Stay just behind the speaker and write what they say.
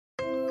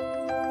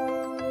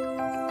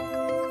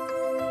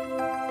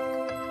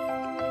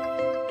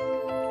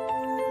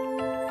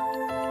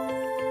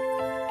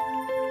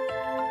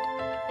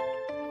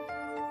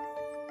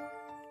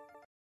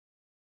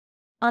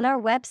On our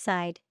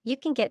website, you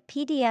can get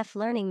PDF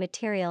learning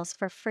materials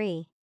for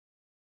free.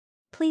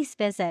 Please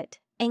visit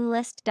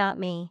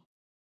englist.me.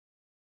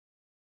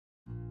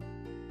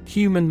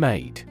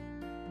 Human-made.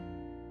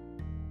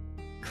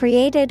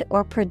 Created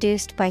or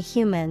produced by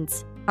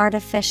humans,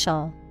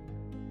 artificial.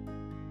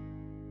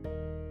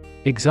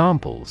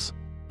 Examples: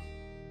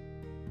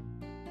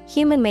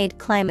 Human-made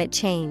climate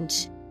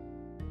change.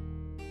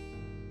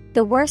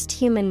 The worst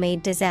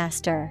human-made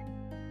disaster.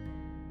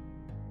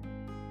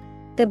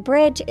 The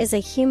bridge is a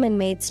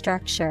human-made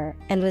structure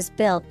and was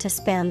built to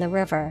span the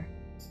river.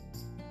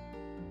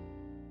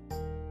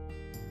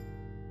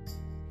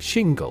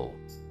 Shingle.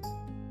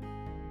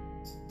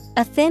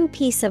 A thin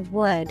piece of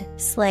wood,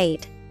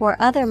 slate, or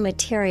other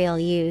material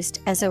used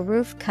as a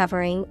roof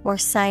covering or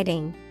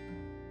siding.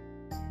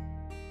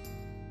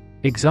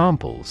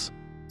 Examples: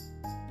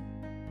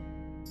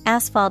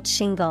 Asphalt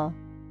shingle.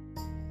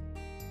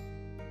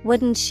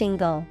 Wooden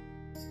shingle.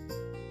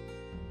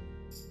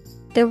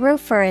 The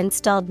roofer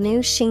installed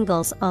new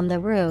shingles on the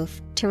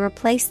roof to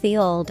replace the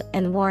old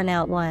and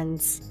worn-out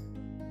ones.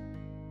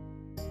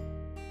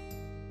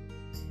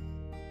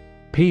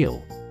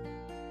 Peel.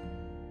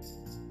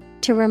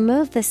 To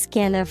remove the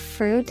skin of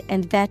fruit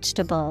and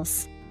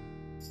vegetables.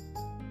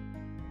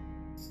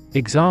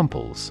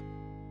 Examples: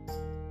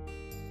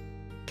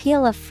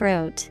 Peel a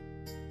fruit.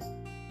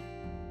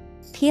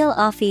 Peel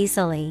off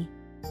easily.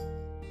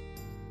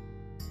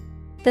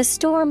 The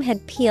storm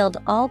had peeled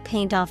all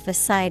paint off the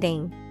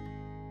siding.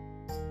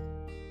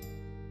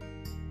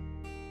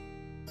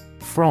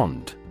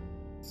 Frond.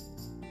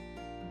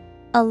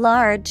 A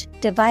large,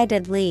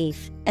 divided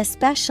leaf,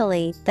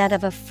 especially that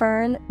of a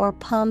fern or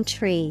palm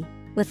tree,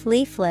 with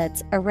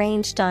leaflets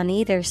arranged on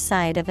either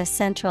side of a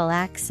central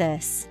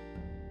axis.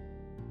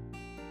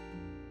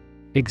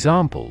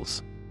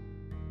 Examples: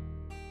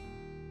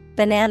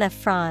 Banana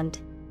frond.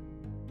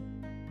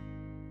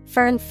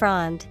 Fern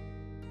frond.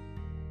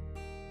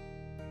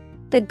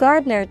 The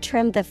gardener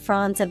trimmed the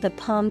fronds of the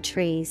palm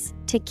trees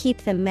to keep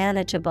them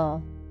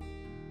manageable.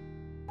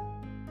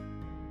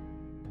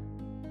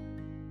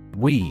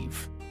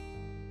 Weave.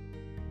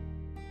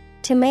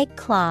 To make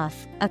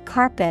cloth, a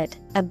carpet,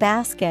 a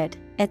basket,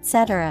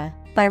 etc.,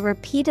 by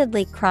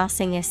repeatedly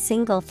crossing a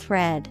single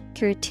thread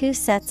through two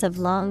sets of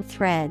long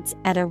threads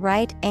at a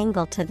right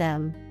angle to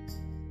them.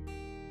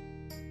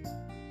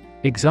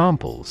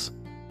 Examples: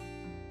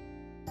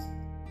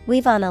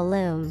 Weave on a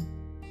loom.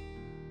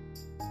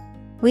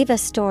 Weave a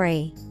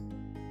story.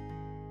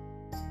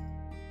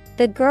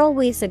 The girl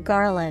weaves a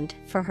garland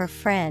for her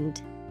friend.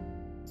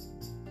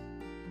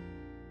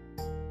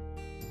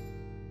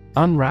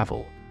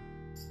 Unravel.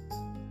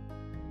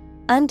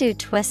 Undo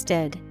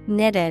twisted,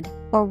 knitted,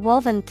 or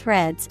woven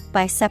threads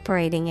by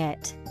separating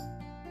it.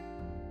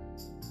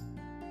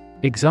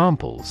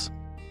 Examples: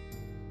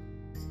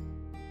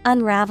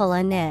 Unravel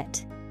a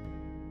knit.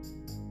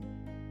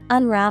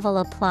 Unravel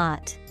a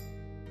plot.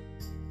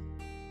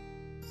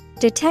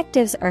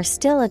 Detectives are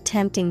still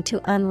attempting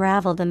to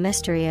unravel the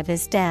mystery of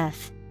his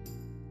death.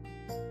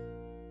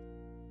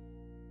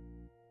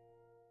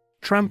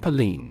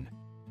 Trampoline.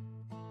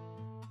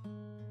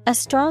 A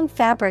strong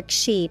fabric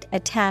sheet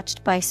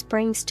attached by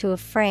springs to a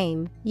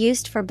frame,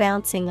 used for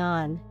bouncing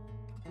on.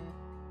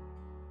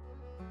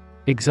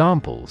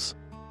 Examples: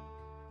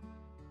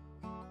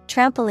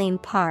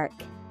 Trampoline park.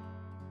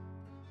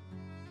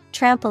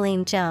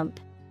 Trampoline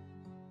jump.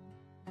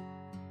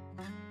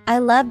 I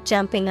love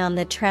jumping on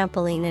the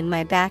trampoline in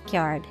my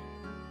backyard.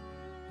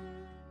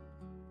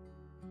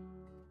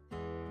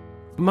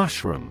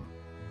 Mushroom.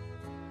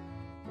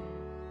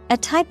 A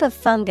type of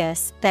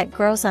fungus that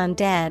grows on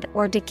dead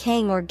or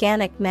decaying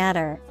organic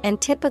matter and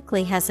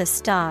typically has a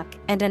stalk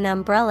and an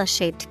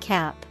umbrella-shaped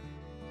cap.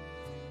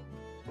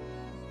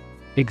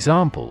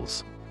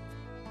 Examples: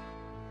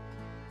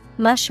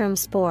 Mushroom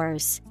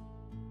spores.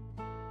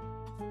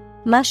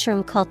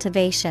 Mushroom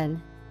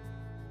cultivation.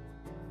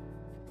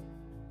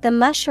 The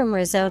mushroom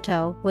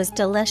risotto was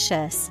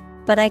delicious,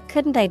 but I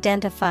couldn't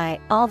identify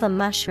all the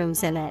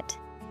mushrooms in it.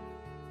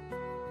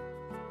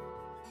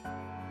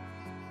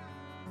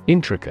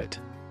 Intricate.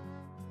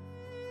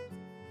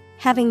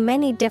 Having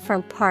many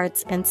different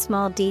parts and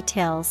small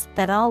details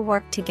that all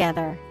work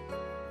together.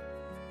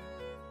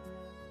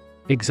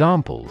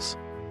 Examples: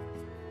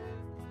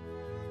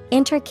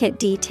 Intricate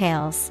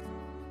details.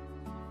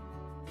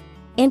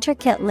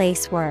 Intricate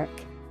lacework.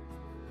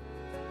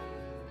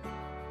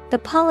 The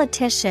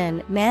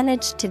politician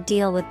managed to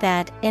deal with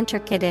that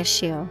intricate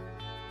issue.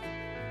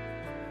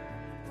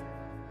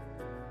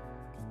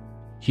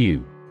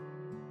 Hue.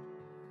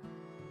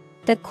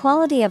 The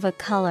quality of a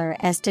color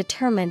as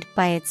determined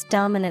by its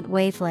dominant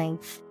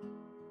wavelength.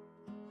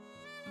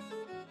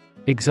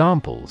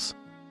 Examples: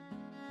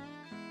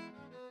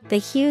 The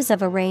hues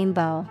of a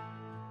rainbow.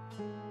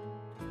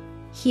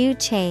 Hue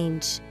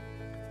change.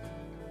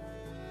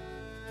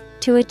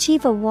 To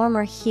achieve a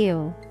warmer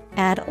hue,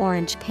 add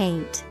orange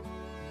paint.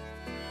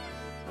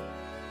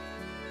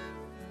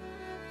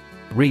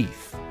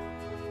 Wreath.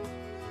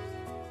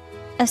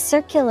 A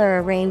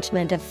circular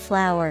arrangement of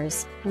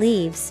flowers,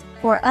 leaves,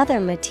 or other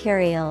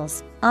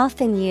materials,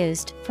 often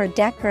used for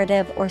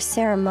decorative or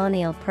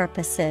ceremonial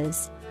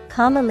purposes,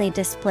 commonly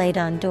displayed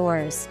on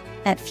doors,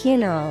 at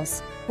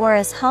funerals, or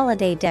as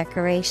holiday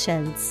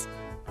decorations.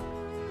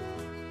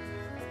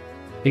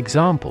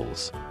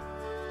 Examples: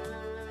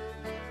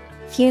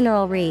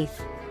 Funeral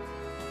wreath,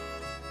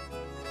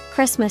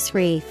 Christmas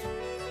wreath.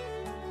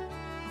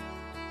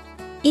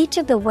 Each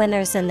of the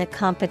winners in the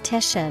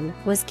competition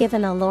was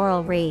given a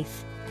laurel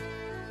wreath.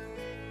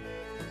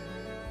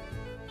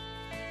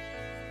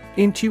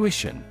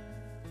 Intuition.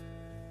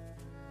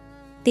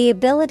 The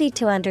ability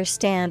to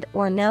understand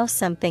or know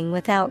something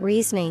without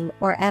reasoning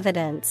or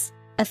evidence,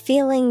 a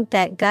feeling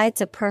that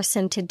guides a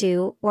person to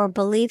do or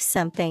believe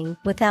something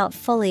without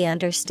fully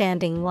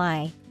understanding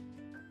why.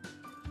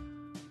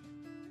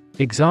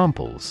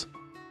 Examples: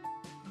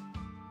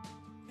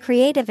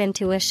 Creative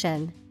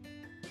intuition,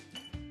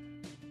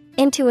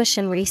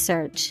 intuition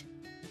research.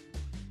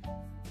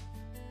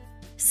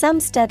 Some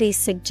studies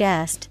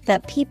suggest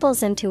that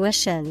people's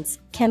intuitions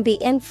can be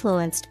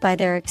influenced by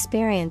their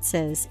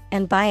experiences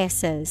and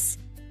biases.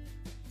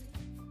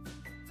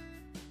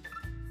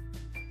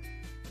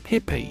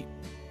 Hippie.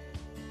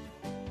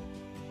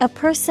 A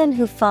person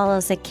who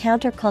follows a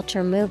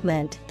counterculture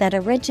movement that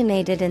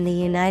originated in the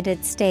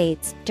United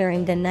States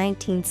during the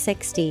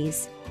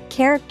 1960s,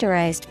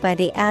 characterized by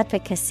the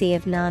advocacy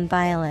of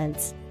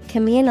nonviolence,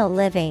 communal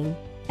living,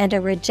 and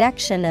a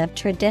rejection of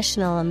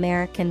traditional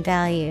American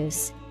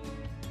values.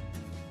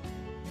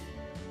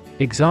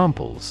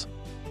 Examples: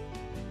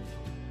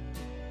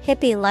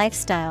 Hippie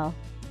lifestyle,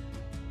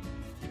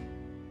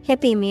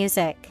 hippie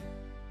music.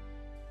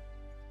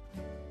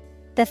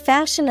 The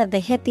fashion of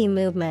the hippie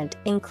movement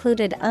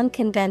included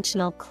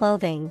unconventional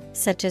clothing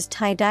such as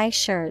tie-dye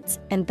shirts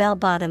and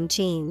bell-bottom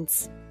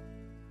jeans.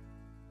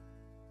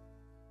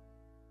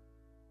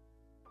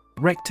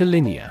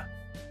 Rectilinear.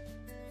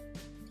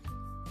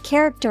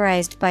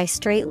 Characterized by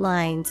straight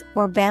lines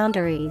or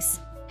boundaries,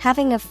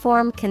 having a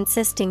form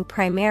consisting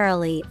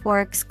primarily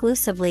or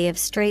exclusively of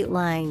straight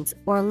lines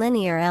or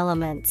linear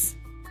elements.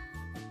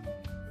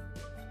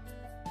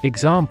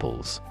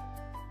 Examples: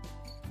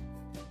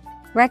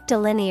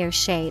 Rectilinear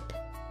shape,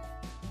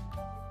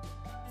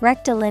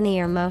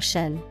 rectilinear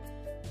motion.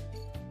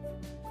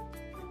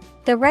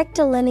 The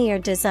rectilinear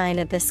design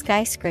of the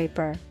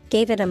skyscraper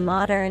gave it a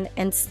modern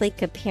and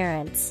sleek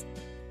appearance.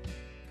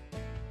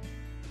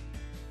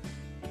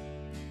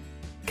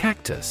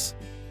 Cactus.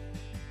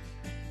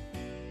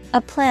 A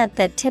plant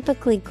that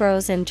typically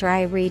grows in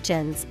dry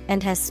regions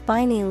and has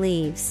spiny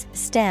leaves,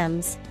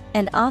 stems,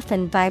 and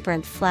often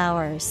vibrant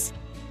flowers.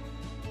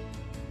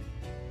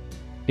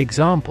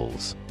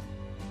 Examples: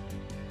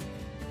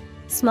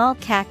 Small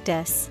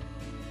cactus,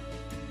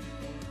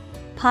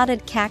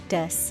 potted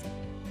cactus.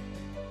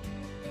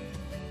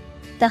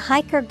 The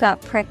hiker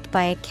got pricked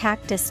by a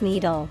cactus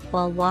needle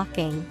while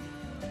walking.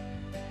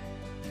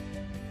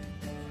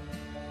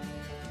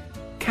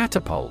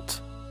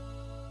 Catapult.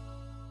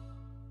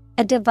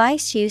 A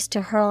device used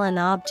to hurl an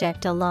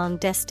object a long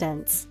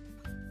distance.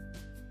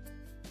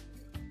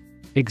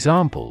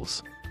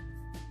 Examples: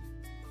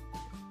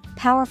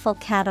 Powerful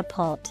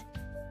catapult,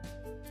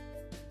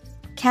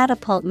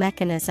 catapult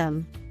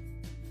mechanism.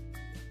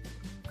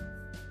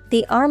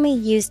 The army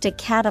used a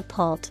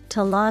catapult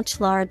to launch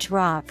large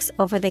rocks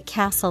over the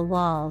castle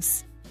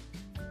walls.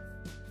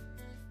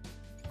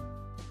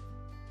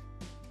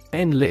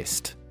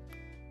 Enlist.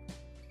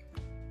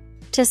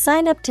 To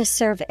sign up to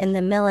serve in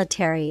the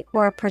military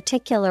or a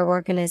particular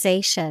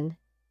organization.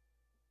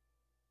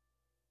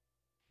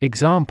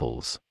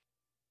 Examples: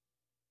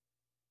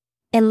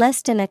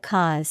 Enlist in a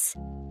cause,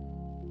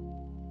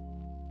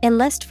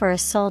 enlist for a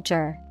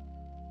soldier.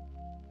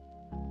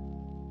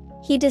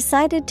 He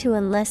decided to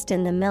enlist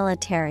in the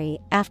military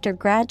after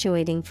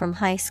graduating from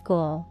high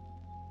school.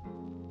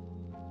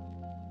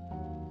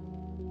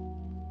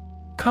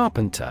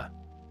 Carpenter.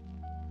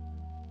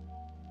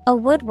 A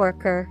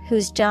woodworker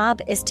whose job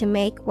is to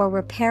make or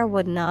repair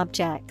wooden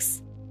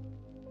objects.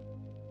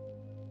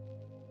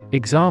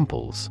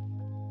 Examples: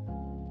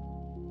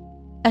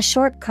 A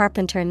short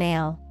carpenter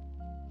nail,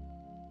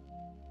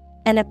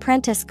 an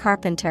apprentice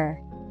carpenter.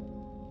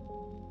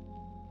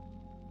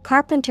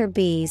 Carpenter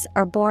bees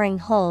are boring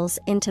holes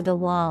into the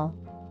wall.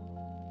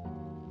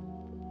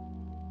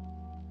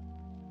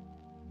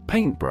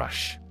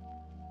 Paintbrush.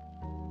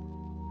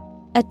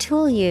 A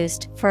tool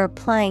used for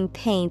applying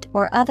paint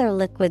or other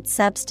liquid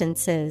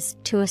substances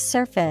to a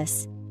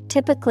surface,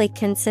 typically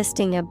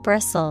consisting of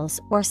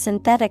bristles or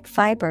synthetic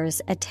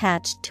fibers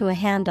attached to a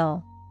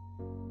handle.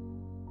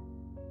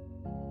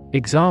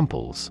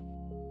 Examples: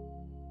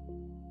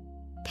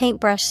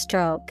 Paintbrush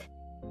stroke,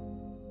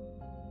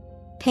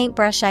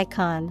 paintbrush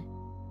icon.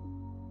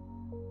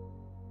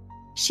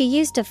 She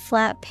used a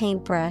flat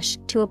paintbrush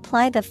to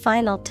apply the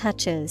final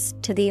touches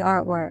to the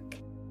artwork.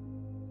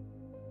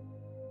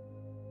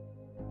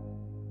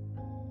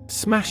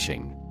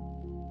 Smashing.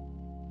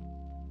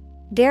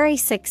 Very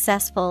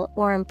successful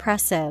or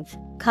impressive,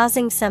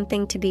 causing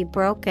something to be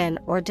broken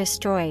or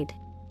destroyed.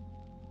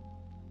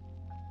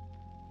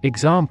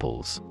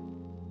 Examples: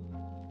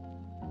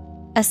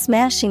 A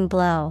smashing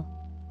blow.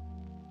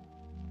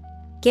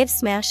 Give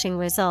smashing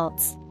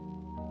results.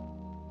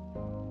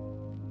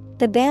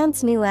 The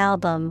band's new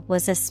album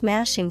was a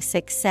smashing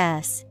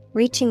success,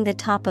 reaching the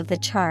top of the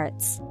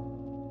charts.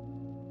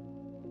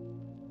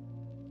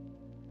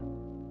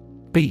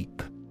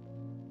 Beep.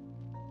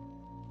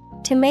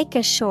 To make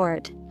a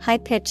short,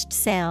 high-pitched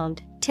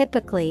sound,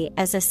 typically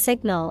as a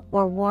signal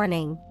or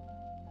warning.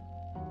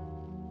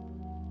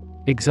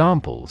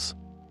 Examples: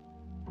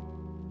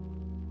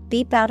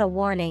 Beep out a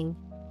warning.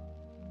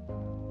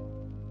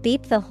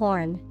 Beep the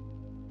horn.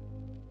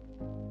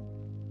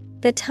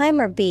 The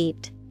timer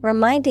beeped,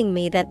 reminding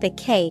me that the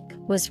cake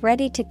was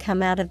ready to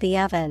come out of the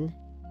oven.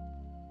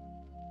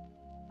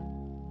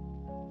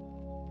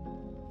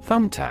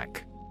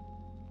 Thumbtack.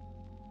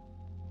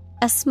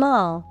 A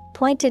small,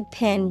 pointed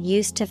pin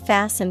used to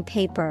fasten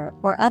paper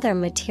or other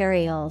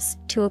materials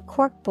to a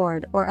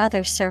corkboard or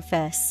other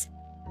surface.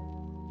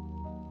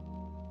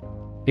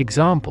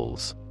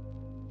 Examples: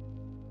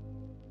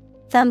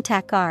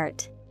 Thumbtack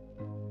art.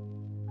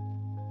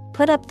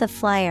 Put up the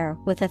flyer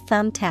with a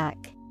thumbtack.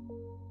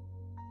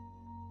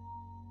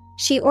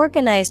 She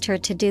organized her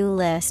to-do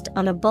list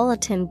on a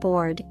bulletin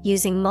board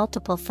using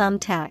multiple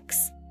thumbtacks.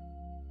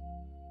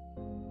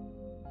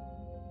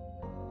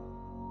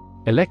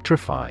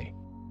 Electrify.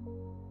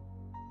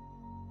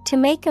 To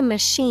make a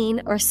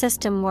machine or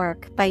system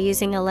work by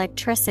using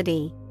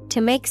electricity,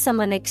 to make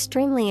someone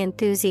extremely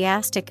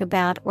enthusiastic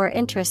about or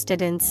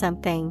interested in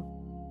something.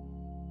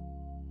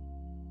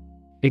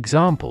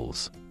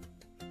 Examples: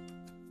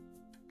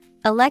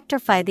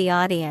 Electrify the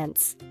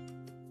audience.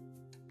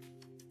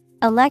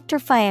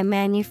 Electrify a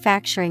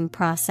manufacturing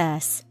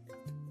process.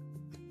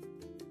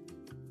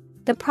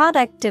 The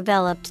product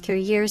developed through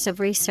years of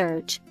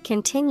research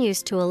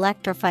continues to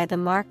electrify the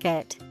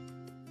market.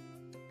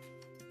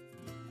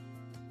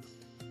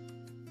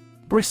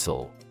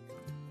 Bristle.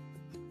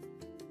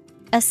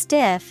 A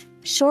stiff,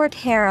 short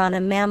hair on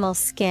a mammal's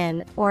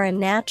skin or a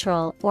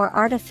natural or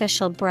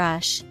artificial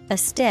brush, a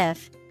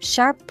stiff,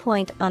 sharp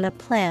point on a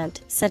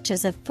plant such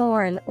as a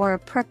thorn or a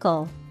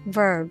prickle.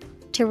 Verb,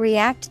 to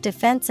react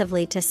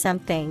defensively to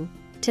something,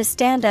 to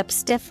stand up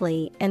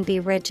stiffly and be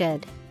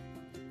rigid.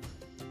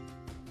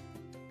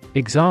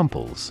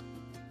 Examples: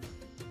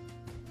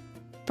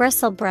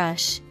 Bristle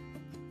brush.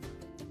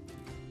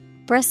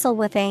 Bristle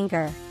with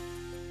anger.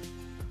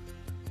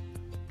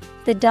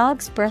 The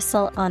dog's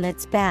bristle on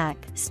its back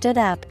stood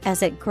up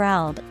as it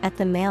growled at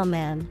the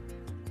mailman.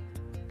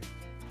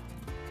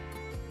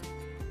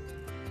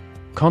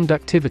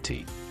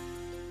 Conductivity.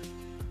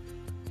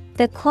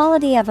 The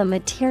quality of a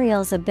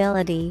material's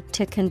ability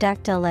to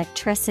conduct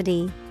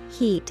electricity,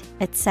 heat,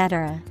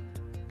 etc.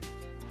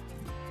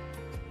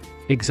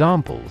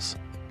 Examples: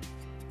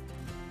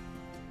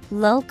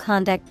 Low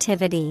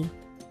conductivity.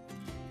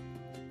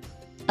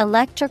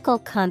 Electrical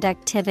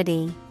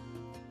conductivity.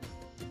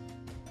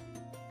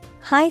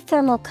 High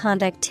thermal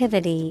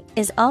conductivity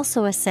is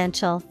also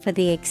essential for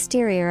the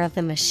exterior of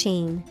the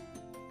machine.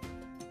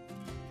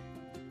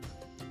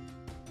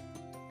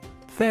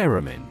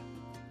 Theremin.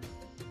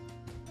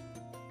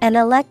 An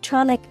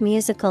electronic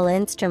musical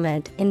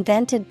instrument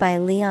invented by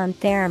Leon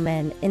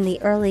Theremin in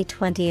the early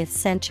 20th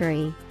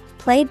century,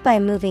 played by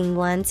moving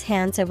one's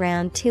hands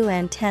around two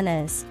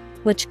antennas,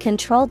 which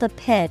control the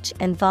pitch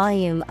and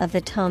volume of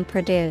the tone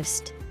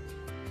produced.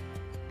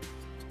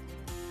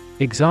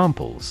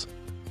 Examples: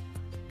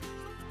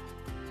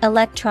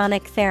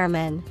 Electronic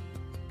theremin.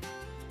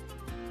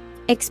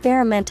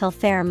 Experimental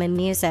theremin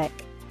music.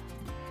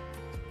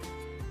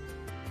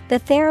 The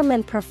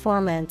theremin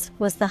performance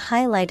was the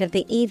highlight of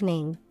the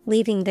evening,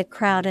 leaving the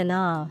crowd in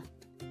awe.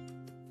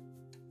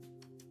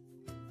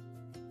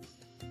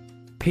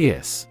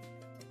 Pierce.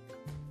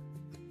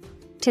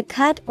 To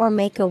cut or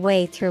make a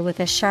way through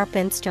with a sharp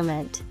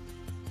instrument.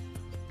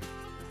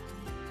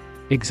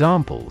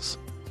 Examples: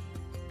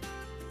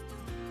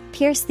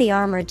 Pierce the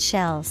armored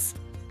shells.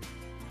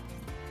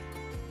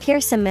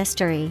 Pierce a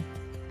mystery.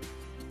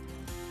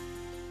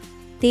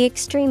 The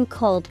extreme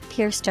cold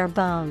pierced our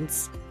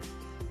bones.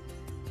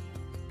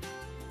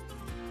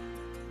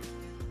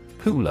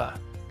 Hula.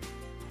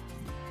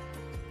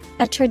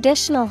 A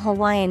traditional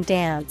Hawaiian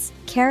dance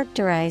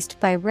characterized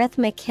by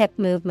rhythmic hip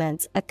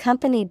movements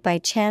accompanied by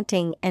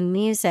chanting and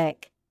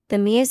music, the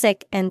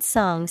music and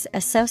songs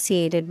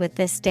associated with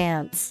this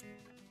dance.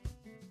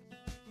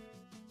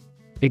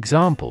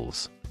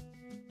 Examples: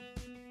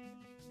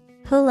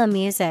 Hula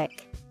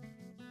music.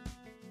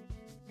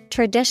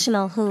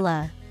 Traditional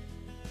hula.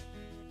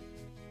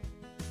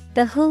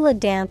 The hula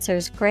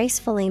dancers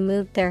gracefully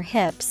moved their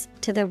hips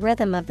to the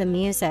rhythm of the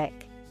music.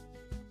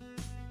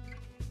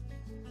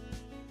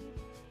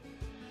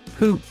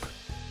 Hoop.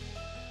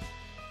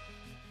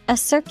 A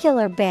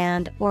circular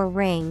band or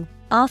ring,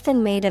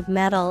 often made of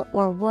metal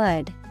or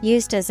wood,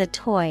 used as a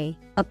toy,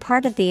 a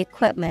part of the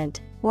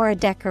equipment, or a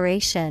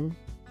decoration.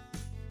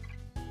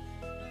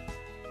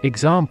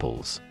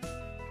 Examples: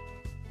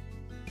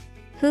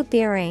 Hoop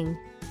earring.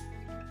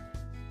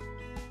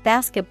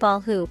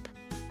 Basketball hoop.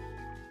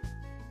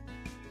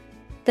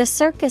 The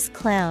circus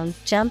clown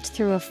jumped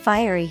through a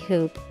fiery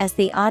hoop as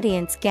the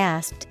audience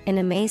gasped in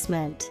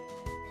amazement.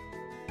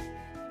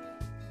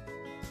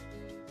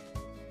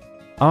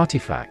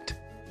 Artifact.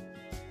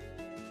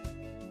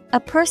 A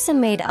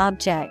person-made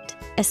object,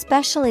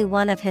 especially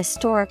one of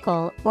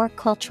historical or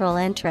cultural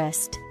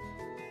interest.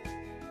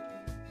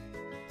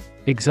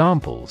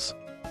 Examples: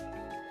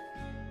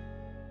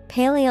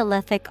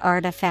 Paleolithic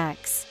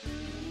artifacts,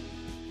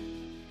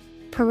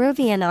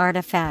 Peruvian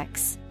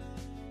artifacts.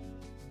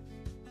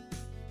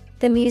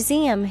 The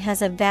museum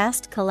has a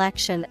vast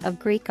collection of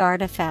Greek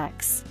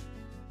artifacts.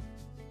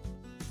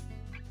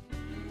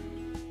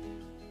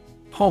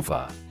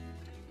 Hover.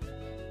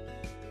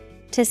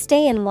 To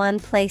stay in one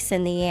place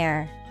in the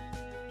air.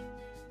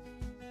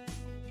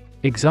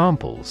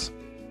 Examples: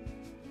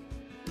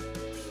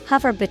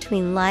 Hover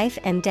between life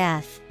and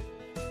death.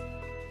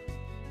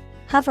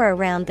 Hover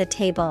around the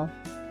table.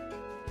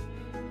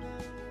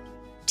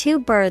 Two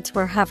birds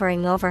were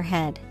hovering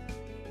overhead.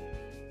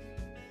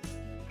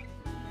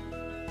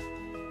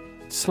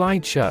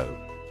 Slideshow.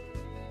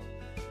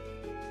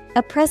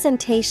 A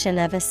presentation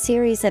of a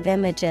series of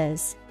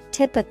images,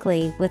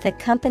 typically with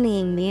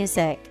accompanying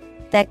music,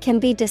 that can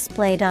be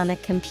displayed on a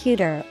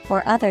computer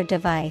or other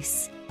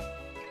device.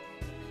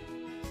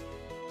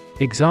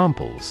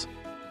 Examples: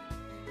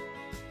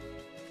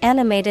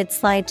 Animated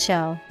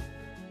slideshow.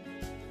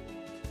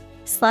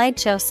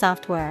 Slideshow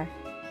software.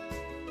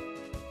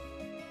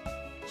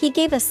 He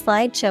gave a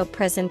slideshow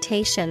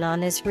presentation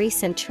on his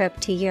recent trip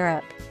to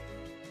Europe.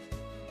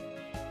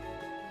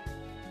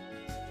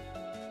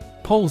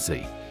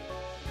 Palsy.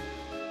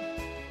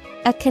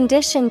 A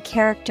condition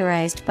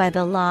characterized by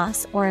the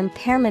loss or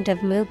impairment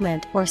of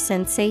movement or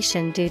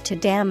sensation due to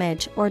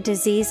damage or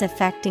disease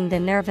affecting the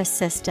nervous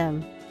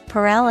system,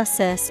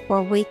 paralysis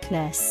or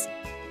weakness.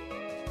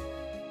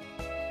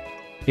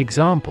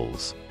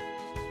 Examples: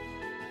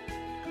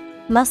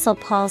 Muscle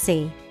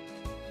palsy.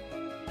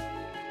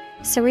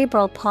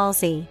 Cerebral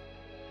palsy.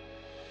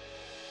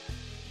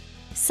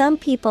 Some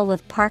people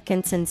with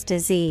Parkinson's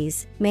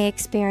disease may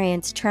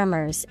experience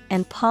tremors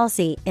and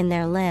palsy in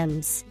their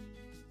limbs.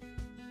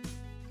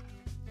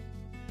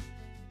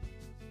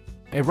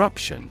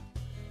 Eruption.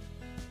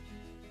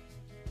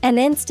 An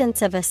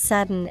instance of a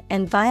sudden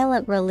and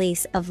violent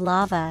release of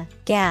lava,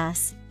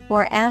 gas,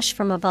 or ash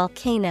from a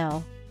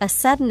volcano, a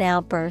sudden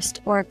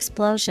outburst or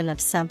explosion of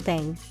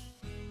something.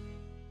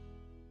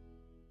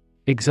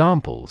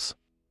 Examples: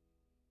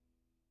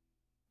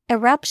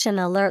 Eruption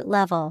alert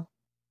level.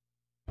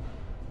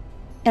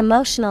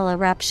 Emotional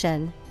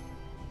eruption.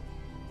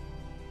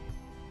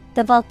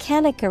 The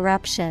volcanic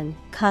eruption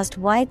caused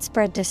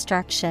widespread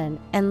destruction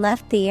and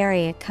left the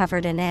area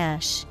covered in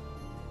ash.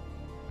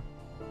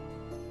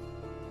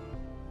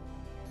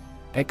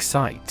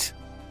 Excite.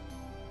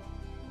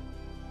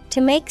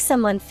 To make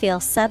someone feel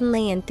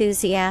suddenly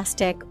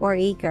enthusiastic or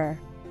eager.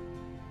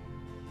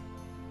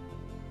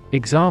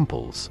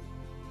 Examples: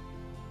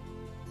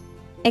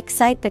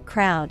 Excite the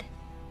crowd.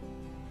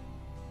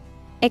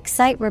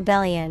 Excite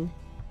rebellion.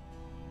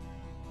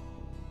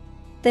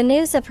 The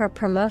news of her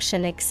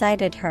promotion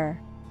excited her.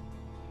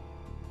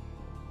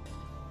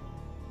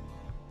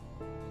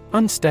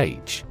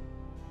 Unstage.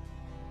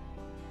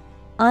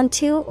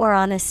 Onto or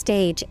on a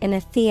stage in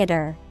a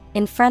theater,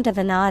 in front of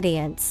an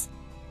audience.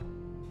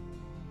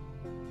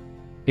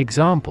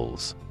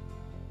 Examples: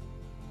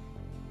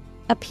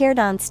 Appeared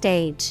on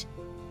stage.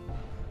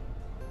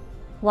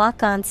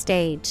 Walk on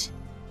stage.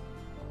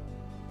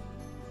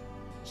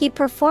 He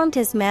performed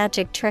his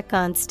magic trick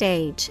on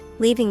stage,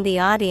 leaving the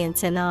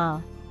audience in awe.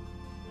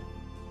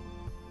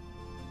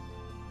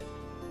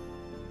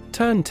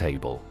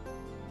 Turntable.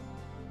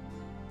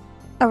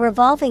 A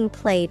revolving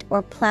plate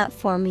or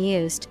platform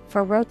used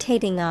for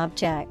rotating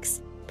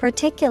objects,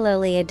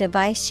 particularly a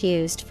device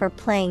used for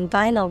playing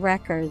vinyl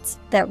records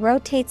that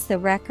rotates the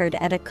record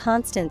at a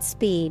constant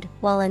speed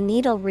while a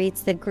needle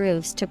reads the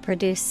grooves to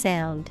produce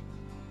sound.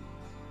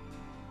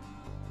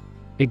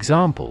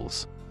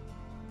 Examples: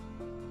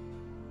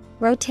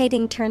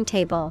 Rotating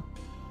turntable.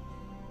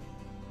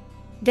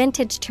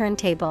 Vintage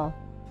turntable.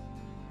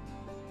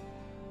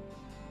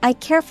 I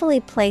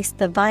carefully placed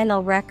the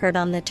vinyl record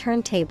on the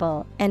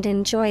turntable and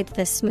enjoyed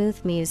the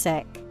smooth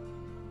music.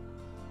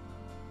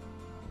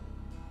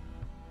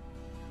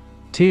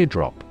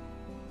 Teardrop.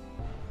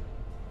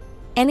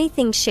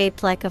 Anything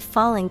shaped like a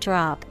falling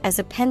drop as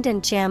a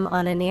pendant gem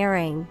on an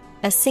earring,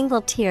 a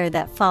single tear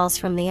that falls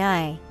from the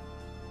eye.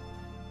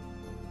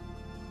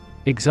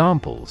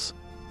 Examples: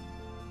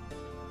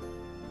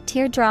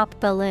 Teardrop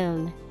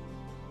balloon.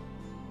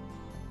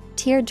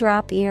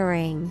 Teardrop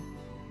earring.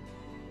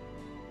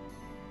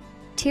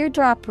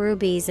 Teardrop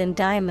rubies and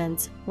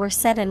diamonds were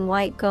set in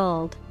white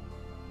gold.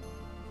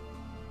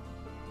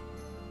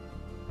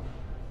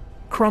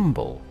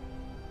 Crumble.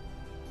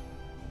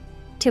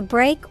 To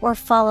break or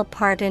fall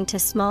apart into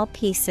small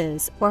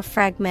pieces or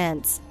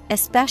fragments,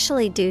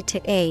 especially due to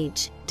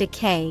age,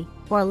 decay,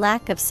 or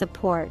lack of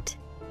support.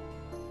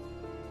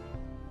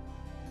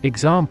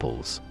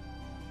 Examples: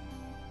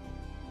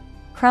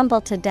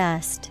 Crumble to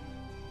dust.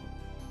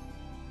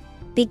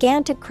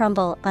 began to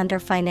crumble under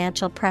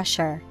financial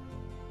pressure.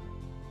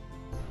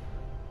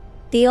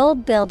 The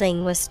old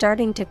building was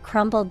starting to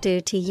crumble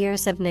due to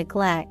years of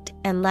neglect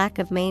and lack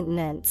of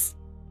maintenance.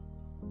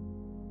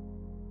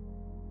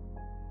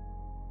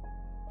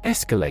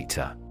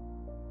 Escalator.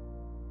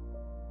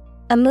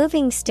 A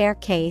moving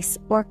staircase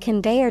or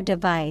conveyor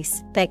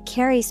device that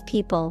carries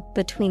people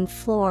between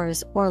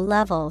floors or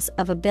levels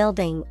of a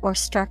building or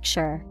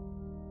structure.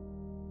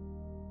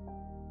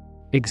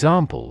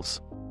 Examples: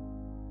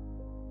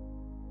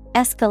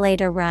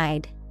 escalator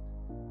ride,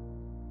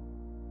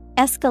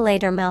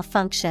 escalator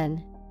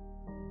malfunction.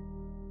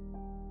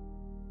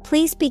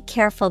 Please be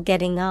careful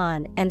getting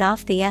on and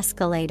off the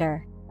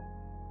escalator.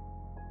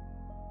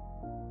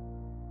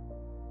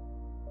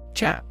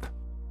 Chap.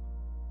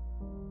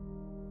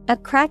 A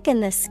crack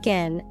in the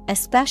skin,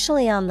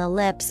 especially on the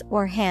lips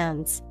or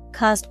hands,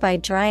 caused by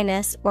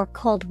dryness or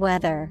cold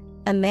weather.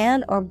 A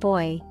man or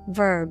boy.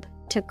 Verb,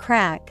 to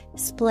crack,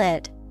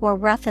 split, or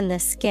roughen the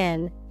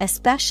skin,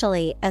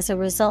 especially as a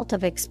result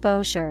of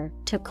exposure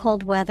to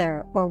cold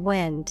weather or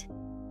wind.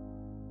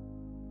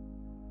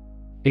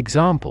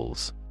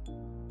 Examples: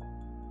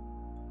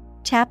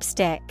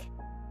 chapstick,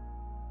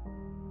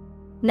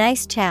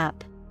 nice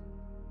chap.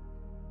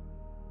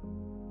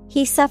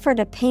 He suffered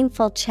a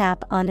painful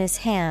chap on his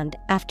hand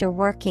after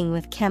working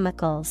with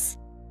chemicals.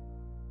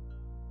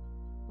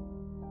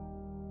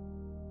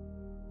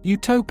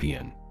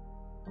 Utopian.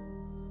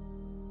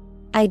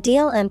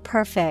 Ideal and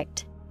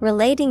perfect,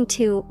 relating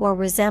to or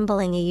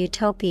resembling a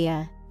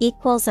utopia,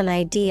 equals an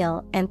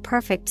ideal and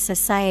perfect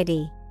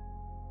society.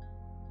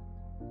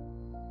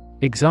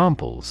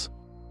 Examples: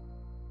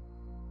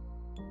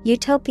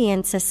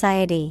 utopian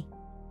society,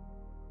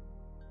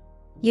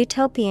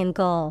 utopian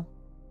goal.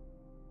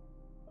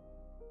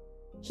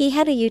 He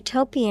had a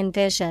utopian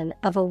vision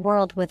of a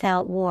world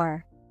without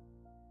war.